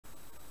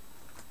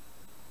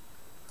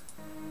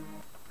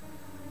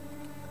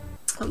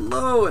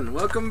Hello and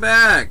welcome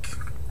back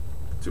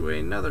to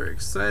another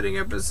exciting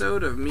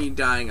episode of me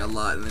dying a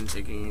lot and then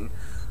taking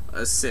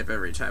a sip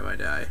every time I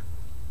die.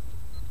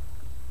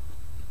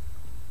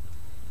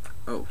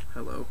 Oh,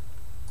 hello.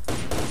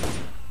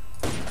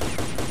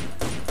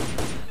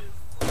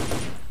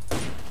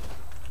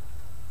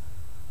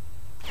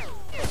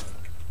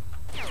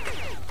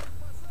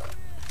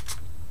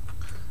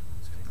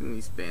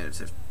 These bandits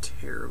have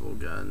terrible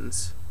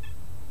guns.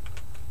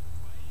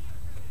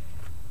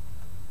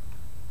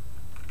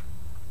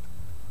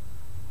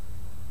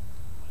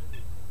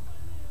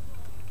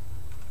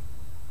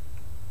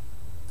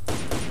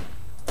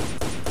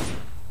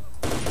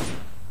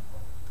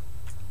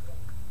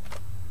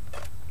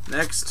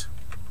 Next.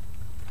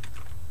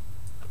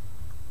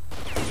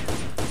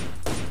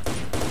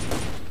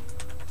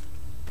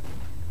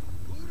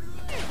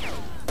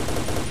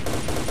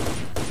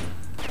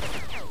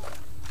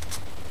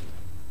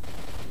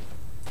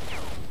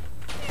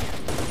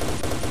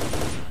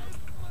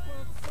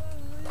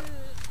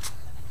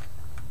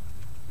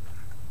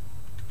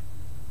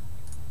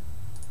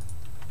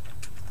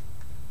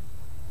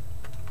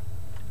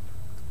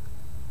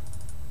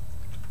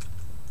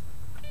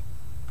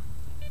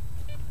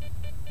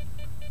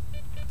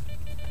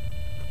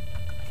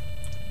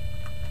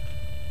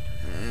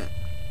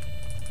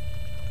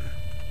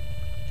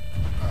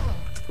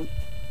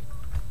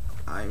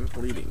 I'm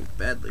bleeding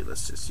badly.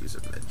 Let's just use a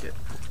medkit.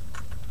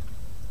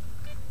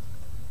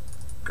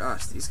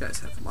 Gosh, these guys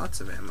have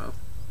lots of ammo.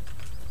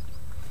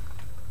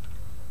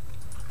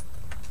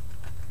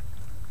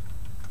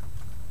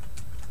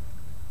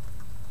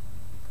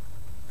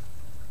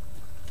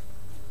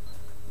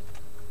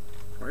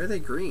 Why are they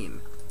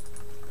green?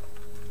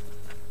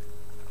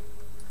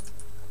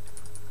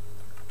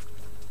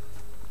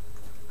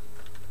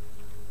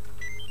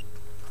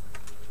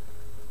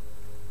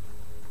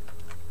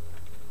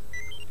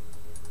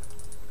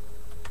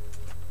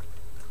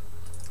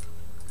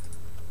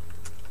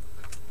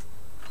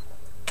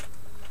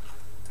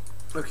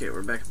 Okay,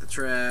 we're back at the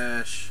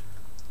trash.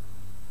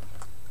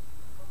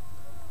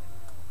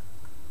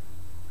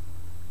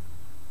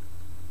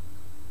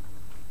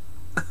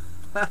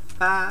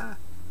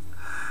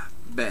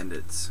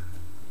 Bandits.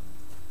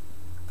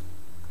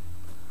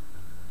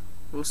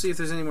 We'll see if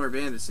there's any more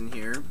bandits in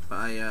here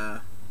by,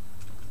 you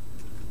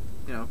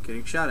know,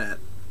 getting shot at.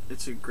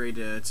 It's a great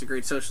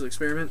social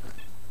experiment.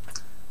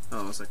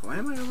 Oh, I was like, why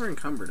am I over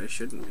encumbered? I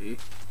shouldn't be.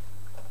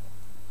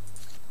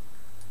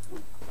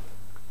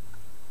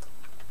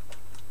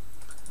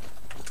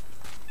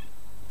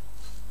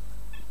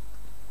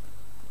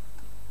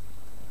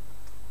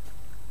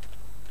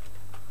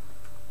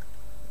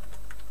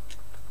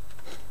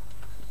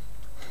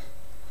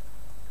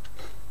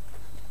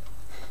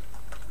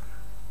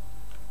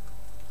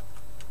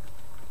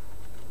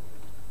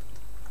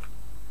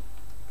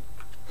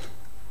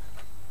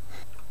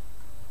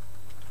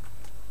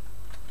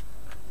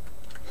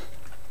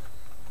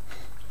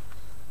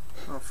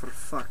 Oh, for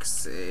fuck's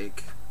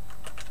sake.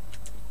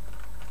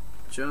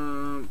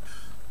 Jump.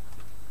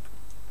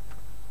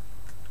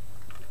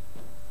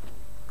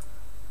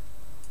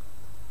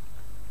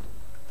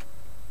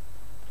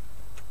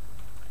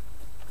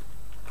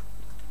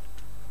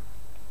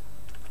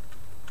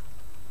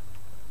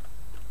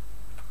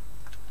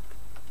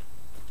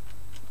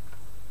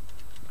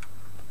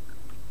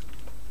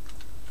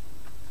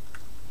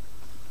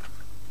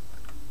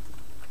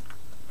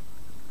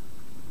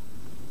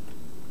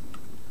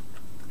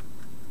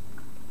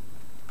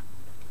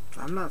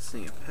 I'm not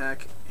seeing a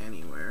pack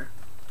anywhere.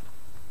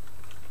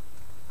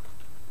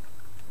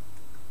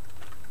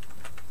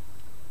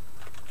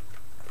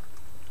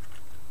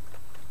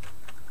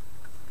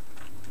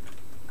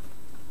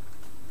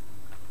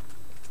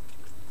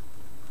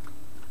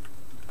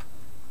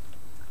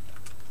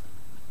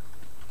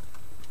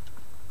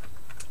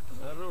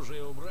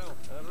 Оружие убрал,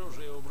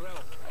 оружие убрал.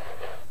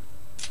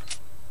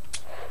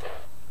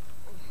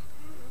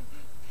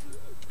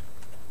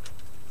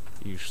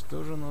 И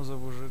что же оно за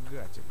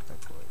выжигатель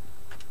такой?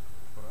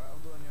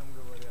 Правду о нем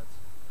говорят?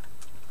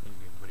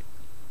 Или бред?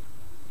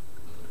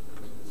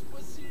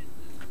 Спасите!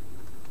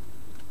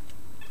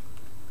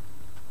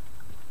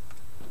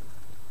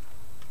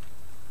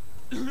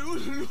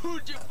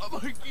 Люди,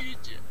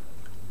 помогите!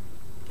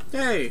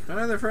 Hey,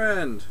 another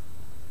friend!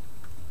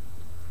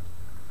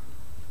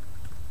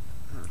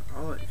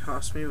 All it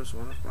cost me was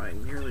one of my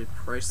nearly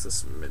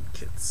priceless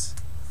medkits.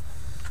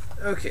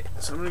 Okay,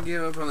 so I'm gonna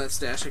give up on that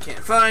stash I can't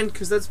find,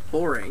 because that's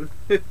boring.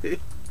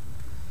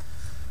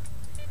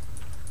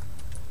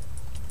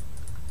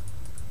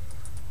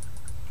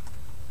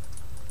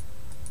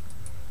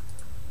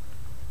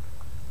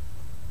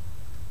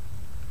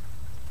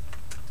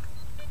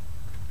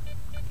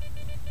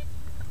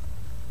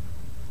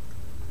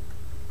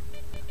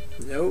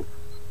 Nope.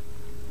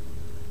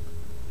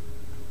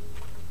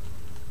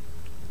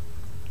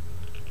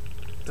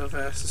 The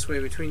fastest way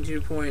between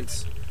 2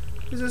 points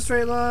is a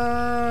straight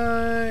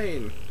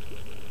line!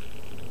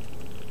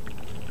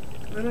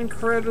 An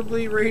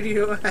incredibly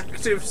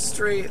radioactive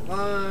straight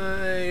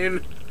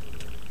line!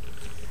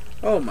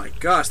 Oh my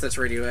gosh, that's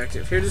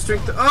radioactive. Here, just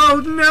drink the.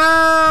 Oh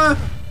no!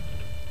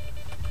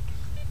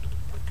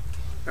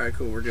 Alright,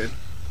 cool, we're good.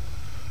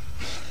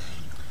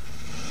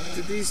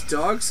 Did these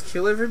dogs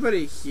kill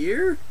everybody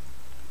here? It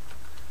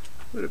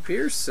would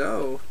appear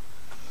so.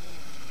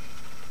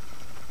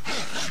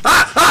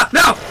 Ah! Ah!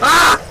 No!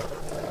 Ah!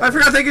 I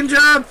forgot they can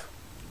jump!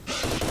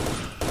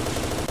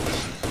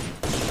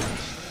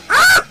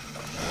 Ah!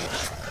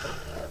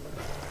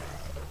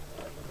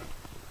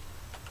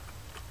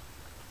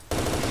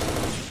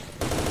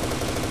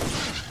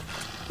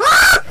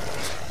 Ah!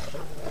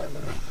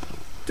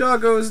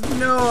 Doggos,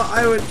 no!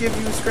 I would give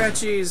you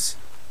scratchies.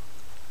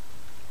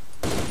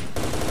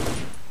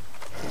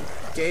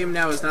 Game,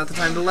 now is not the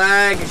time to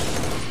lag.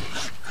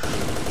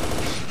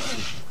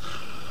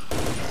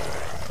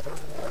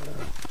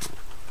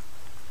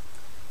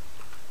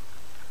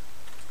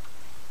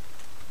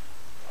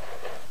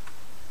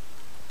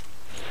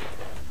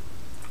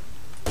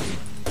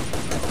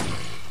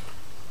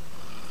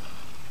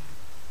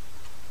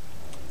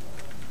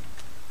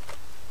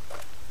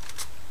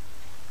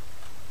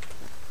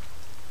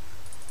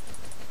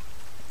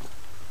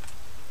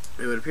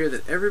 It would appear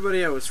that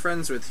everybody I was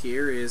friends with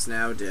here is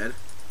now dead.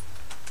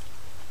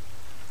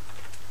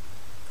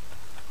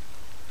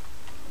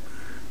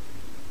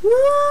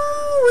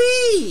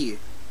 Woo-wee!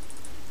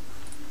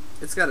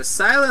 It's got a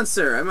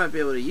silencer. I might be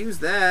able to use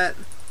that.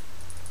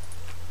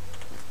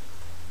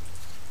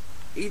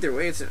 Either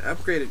way, it's an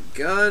upgraded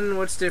gun.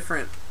 What's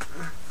different?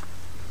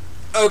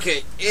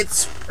 Okay,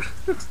 it's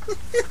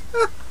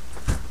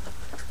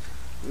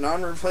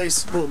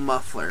non-replaceable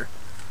muffler.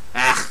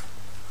 Ah,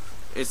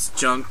 it's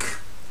junk.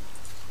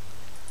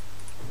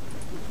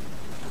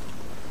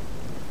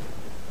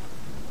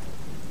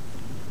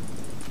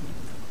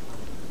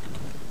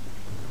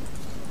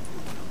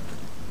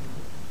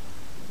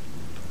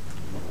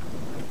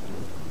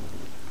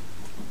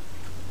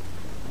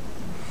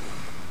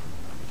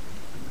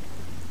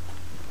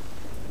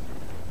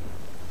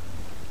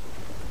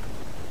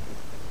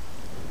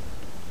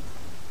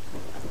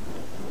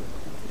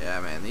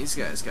 These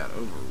guys got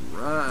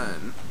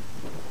overrun.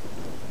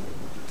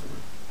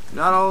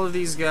 Not all of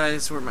these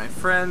guys were my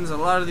friends. A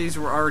lot of these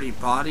were already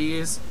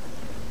bodies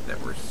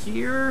that were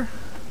here.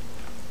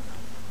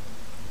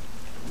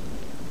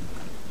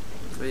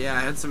 But yeah, I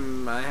had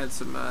some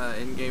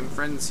in-game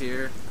friends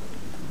here.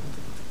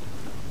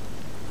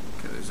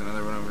 Okay, there's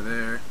another one over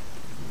there.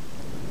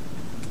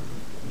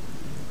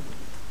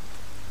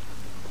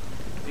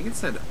 I think it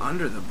said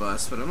under the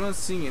bus, but I'm not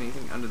seeing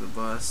anything under the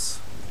bus.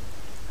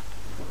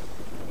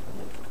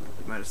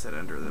 Might have said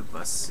under the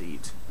bus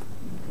seat.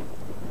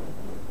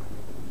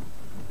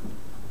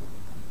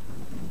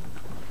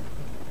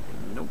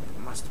 Nope,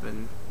 must have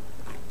been.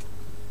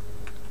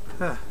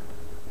 Huh.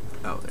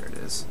 Oh, there it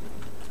is.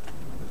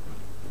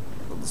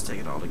 We'll just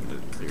take it all to get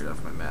it cleared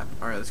off my map.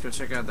 Alright, let's go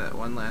check out that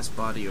one last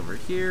body over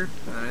here.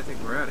 And I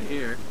think we're out of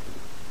here.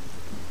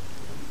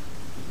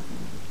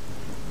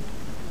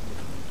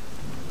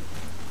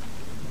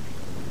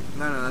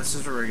 No, that's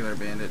just a regular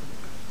bandit.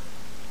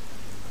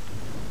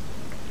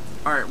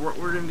 Alright, what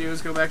we're going to do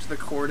is go back to the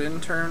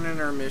cordon, turn in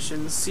our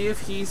mission, see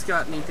if he's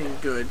got anything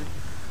good.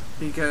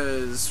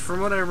 Because, from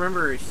what I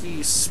remember,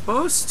 he's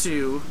supposed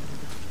to,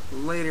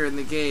 later in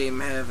the game,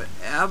 have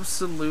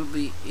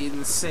absolutely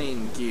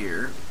insane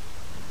gear.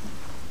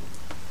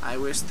 I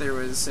wish there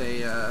was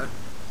a,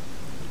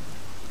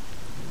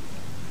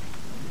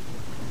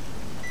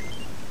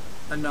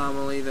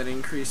 anomaly that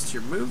increased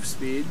your move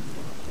speed.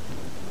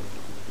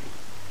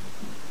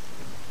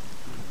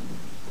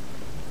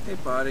 Hey,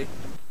 buddy.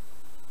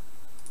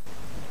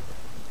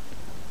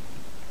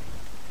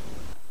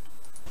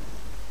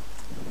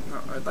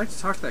 I'd like to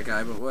talk to that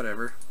guy, but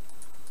whatever.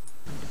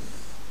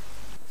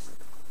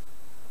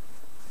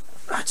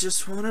 I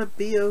just want to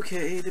be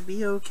okay to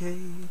be okay.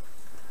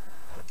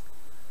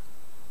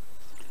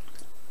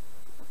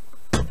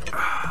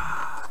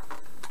 I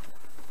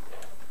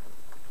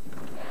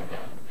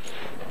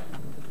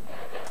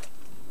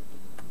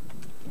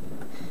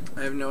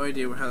have no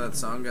idea how that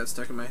song got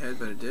stuck in my head,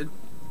 but it did.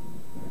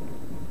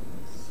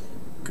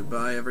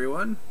 Goodbye,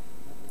 everyone.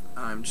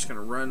 I'm just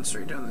gonna run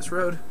straight down this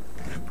road.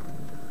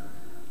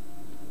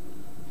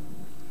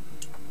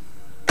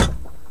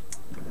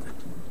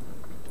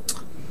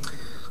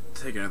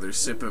 Take another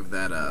sip of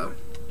that,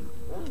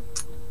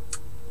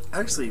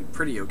 actually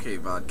pretty okay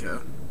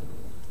vodka.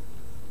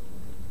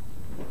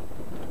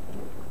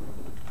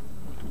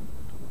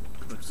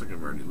 Looks like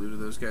I've already looted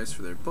those guys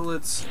for their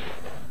bullets.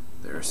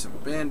 There are some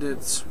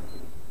bandits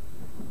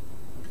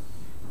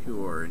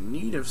who are in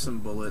need of some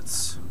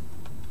bullets.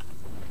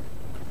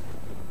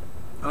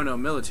 Oh no,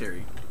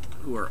 military,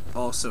 who are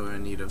also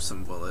in need of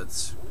some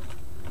bullets.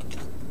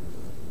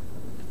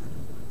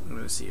 I'm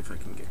gonna see if I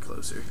can get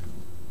closer.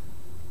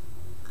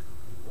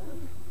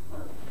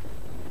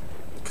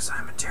 Because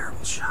I'm a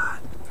terrible shot.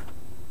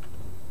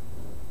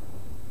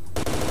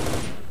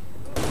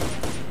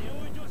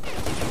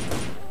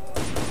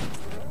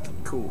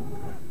 Cool.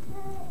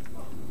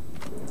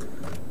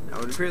 Now it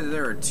would appear that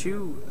there are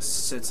two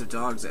sets of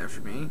dogs after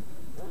me.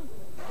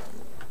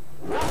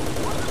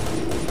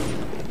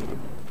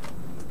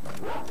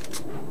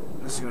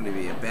 This is going to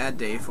be a bad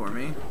day for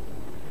me.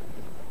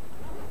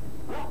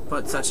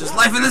 But such is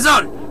life in the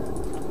zone!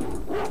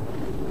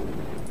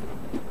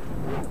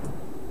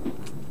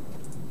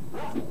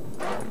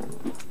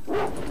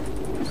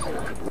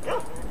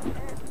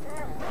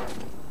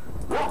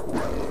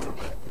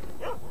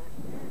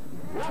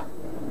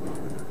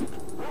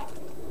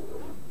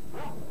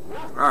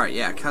 Alright,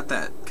 yeah, cut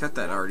that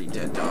already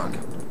dead dog.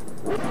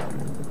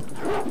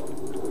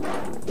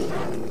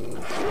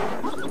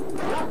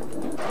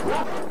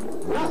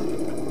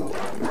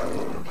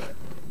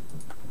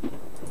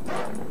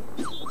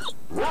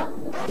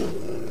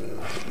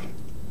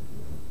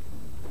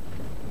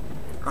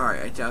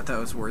 Alright, I doubt that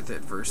was worth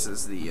it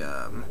versus the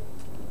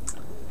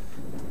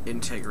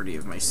integrity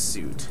of my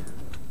suit.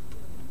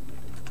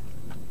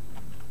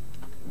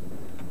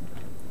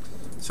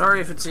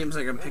 Sorry if it seems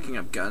like I'm picking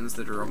up guns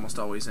that are almost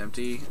always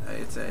empty.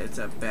 It's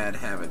a bad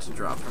habit to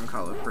drop from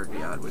Call of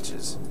Pripyat, which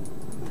is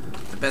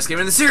the best game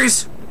in the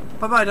series!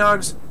 Bye-bye,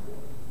 dogs!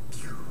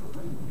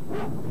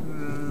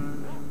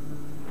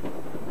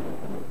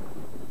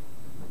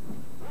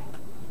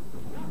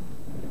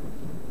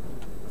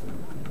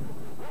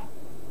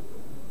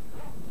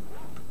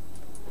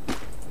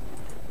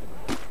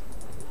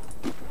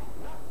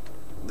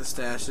 The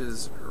stash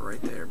is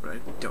right there, but I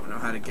don't know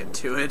how to get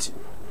to it.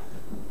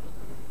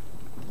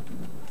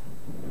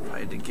 If I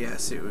had to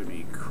guess, it would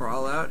be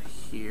crawl out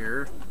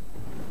here,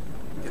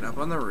 get up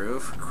on the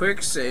roof,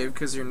 quick save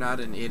because you're not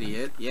an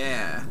idiot.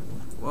 Yeah.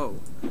 Whoa.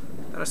 Is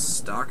that a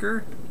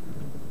stalker?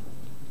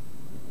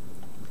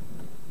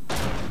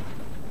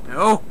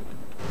 No.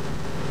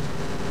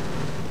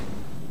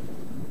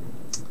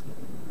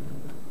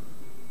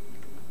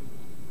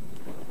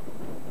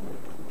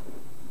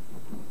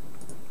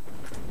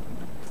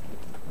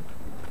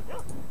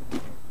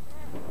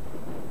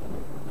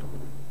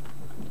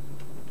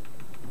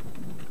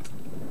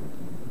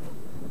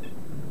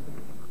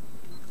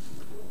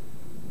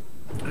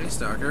 Hey,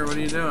 stalker, what are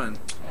you doing?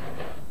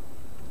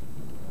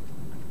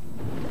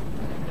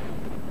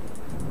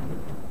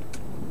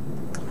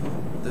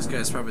 This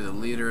guy's probably the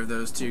leader of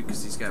those two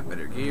because he's got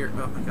better gear.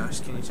 Oh my gosh,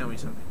 can you tell me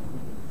something?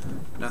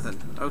 Nothing.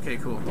 Okay,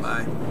 cool.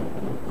 Bye.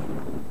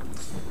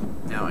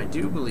 Now, I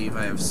do believe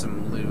I have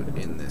some loot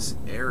in this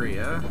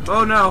area.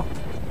 Oh no!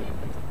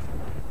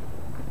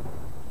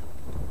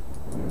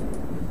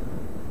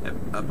 Yep,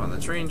 up on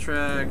the train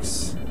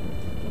tracks.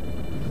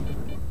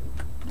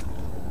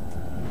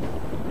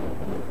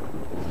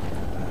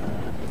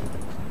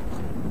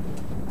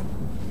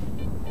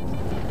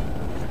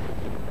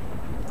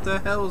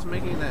 What the hell is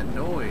making that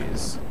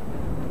noise?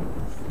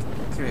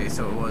 Okay,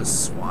 so it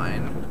was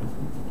swine.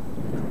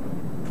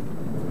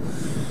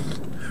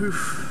 Whew.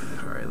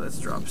 Alright, let's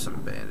drop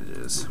some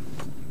bandages.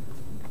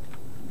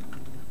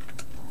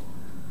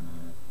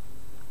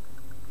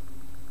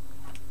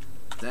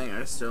 Dang,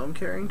 I still am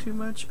carrying too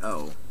much?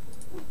 Oh.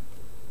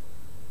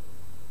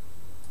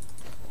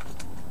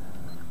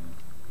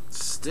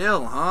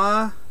 Still,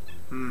 huh?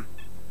 Hmm.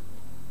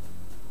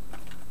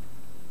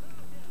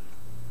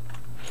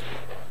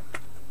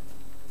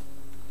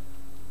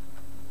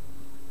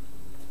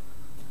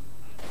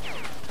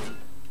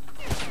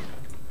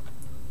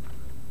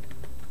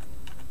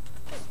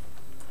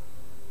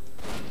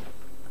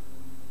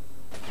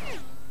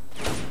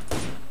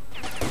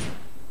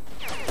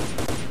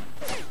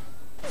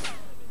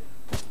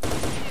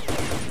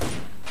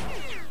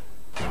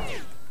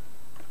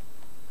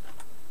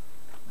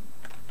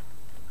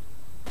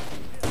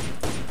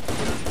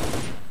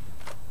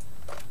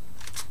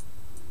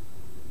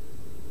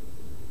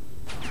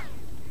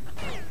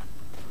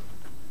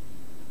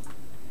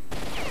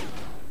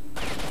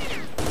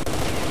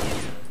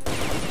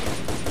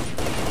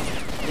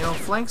 You know,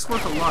 flanks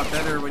work a lot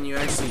better when you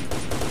actually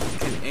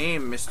can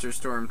aim, Mr.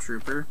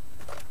 Stormtrooper.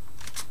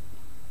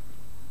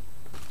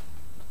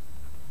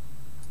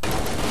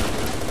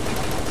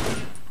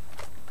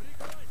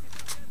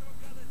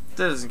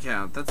 That doesn't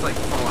count. That's like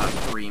Fallout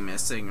 3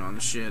 missing on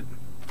shit.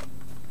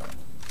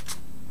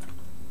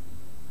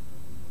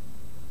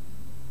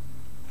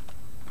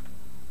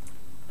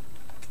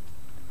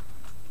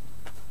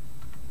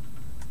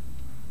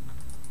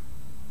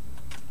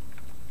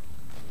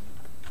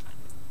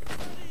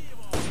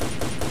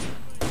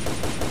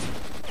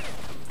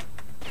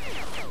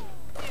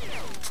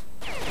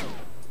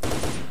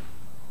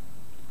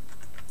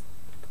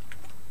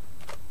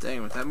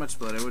 Dang, with that much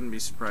blood, I wouldn't be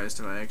surprised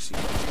if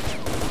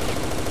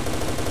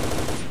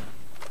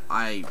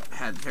I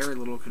had very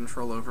little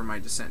control over my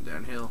descent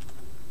downhill.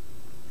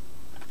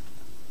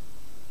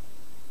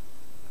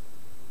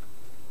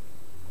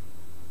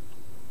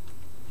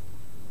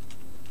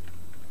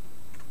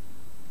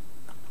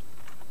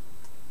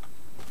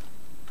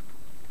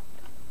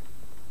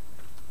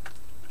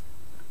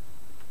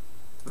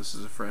 This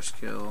is a fresh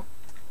kill.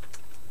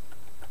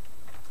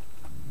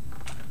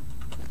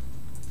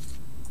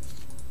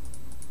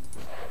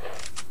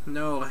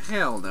 No,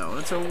 hell no.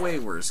 It's a way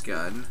worse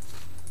gun.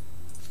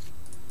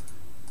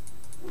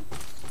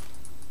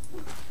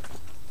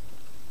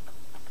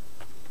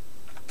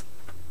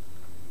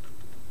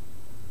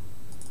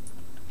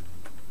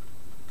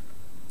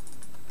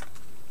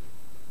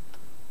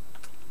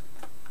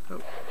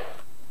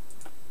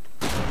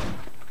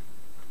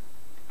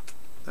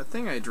 That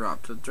thing I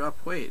dropped to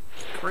drop weight.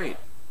 Great.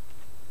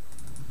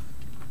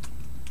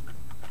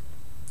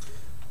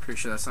 Pretty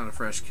sure that's not a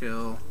fresh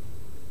kill.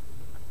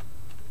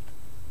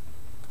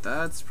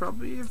 That's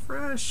probably a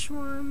fresh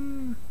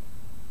one.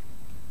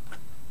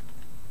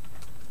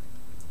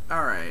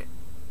 Alright.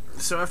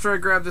 So after I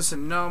grab this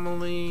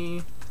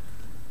anomaly...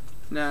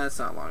 Nah, it's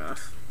not long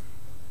enough.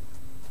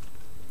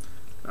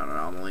 Not an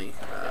anomaly.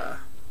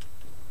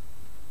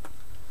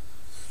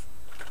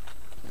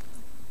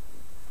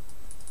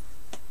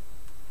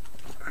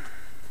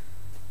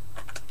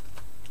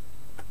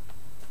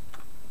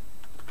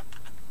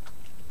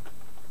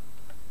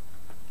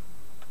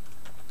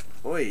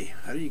 Oi,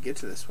 how do you get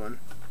to this one?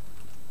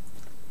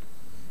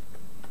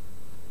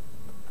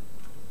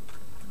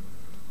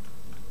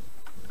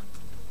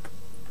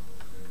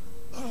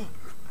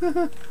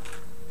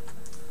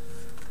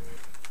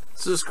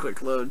 It's just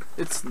quick load.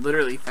 It's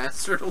literally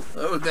faster to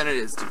load than it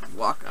is to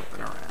walk up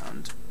and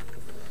around.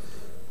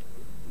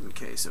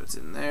 Okay, so it's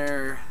in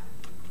there.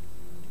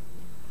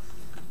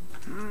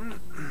 I'm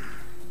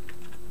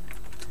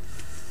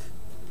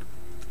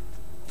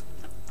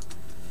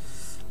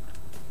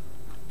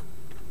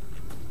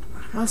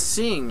not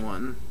seeing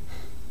one.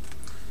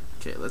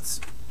 Okay, let's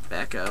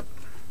back up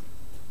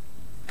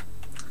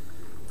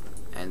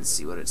and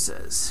see what it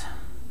says.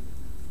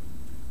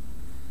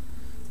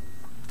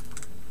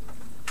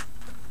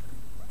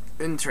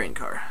 In train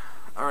car.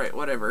 Alright,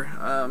 whatever.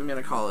 I'm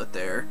gonna call it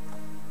there.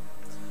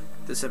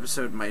 This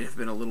episode might have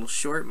been a little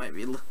short, might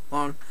be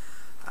long.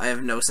 I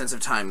have no sense of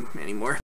time anymore.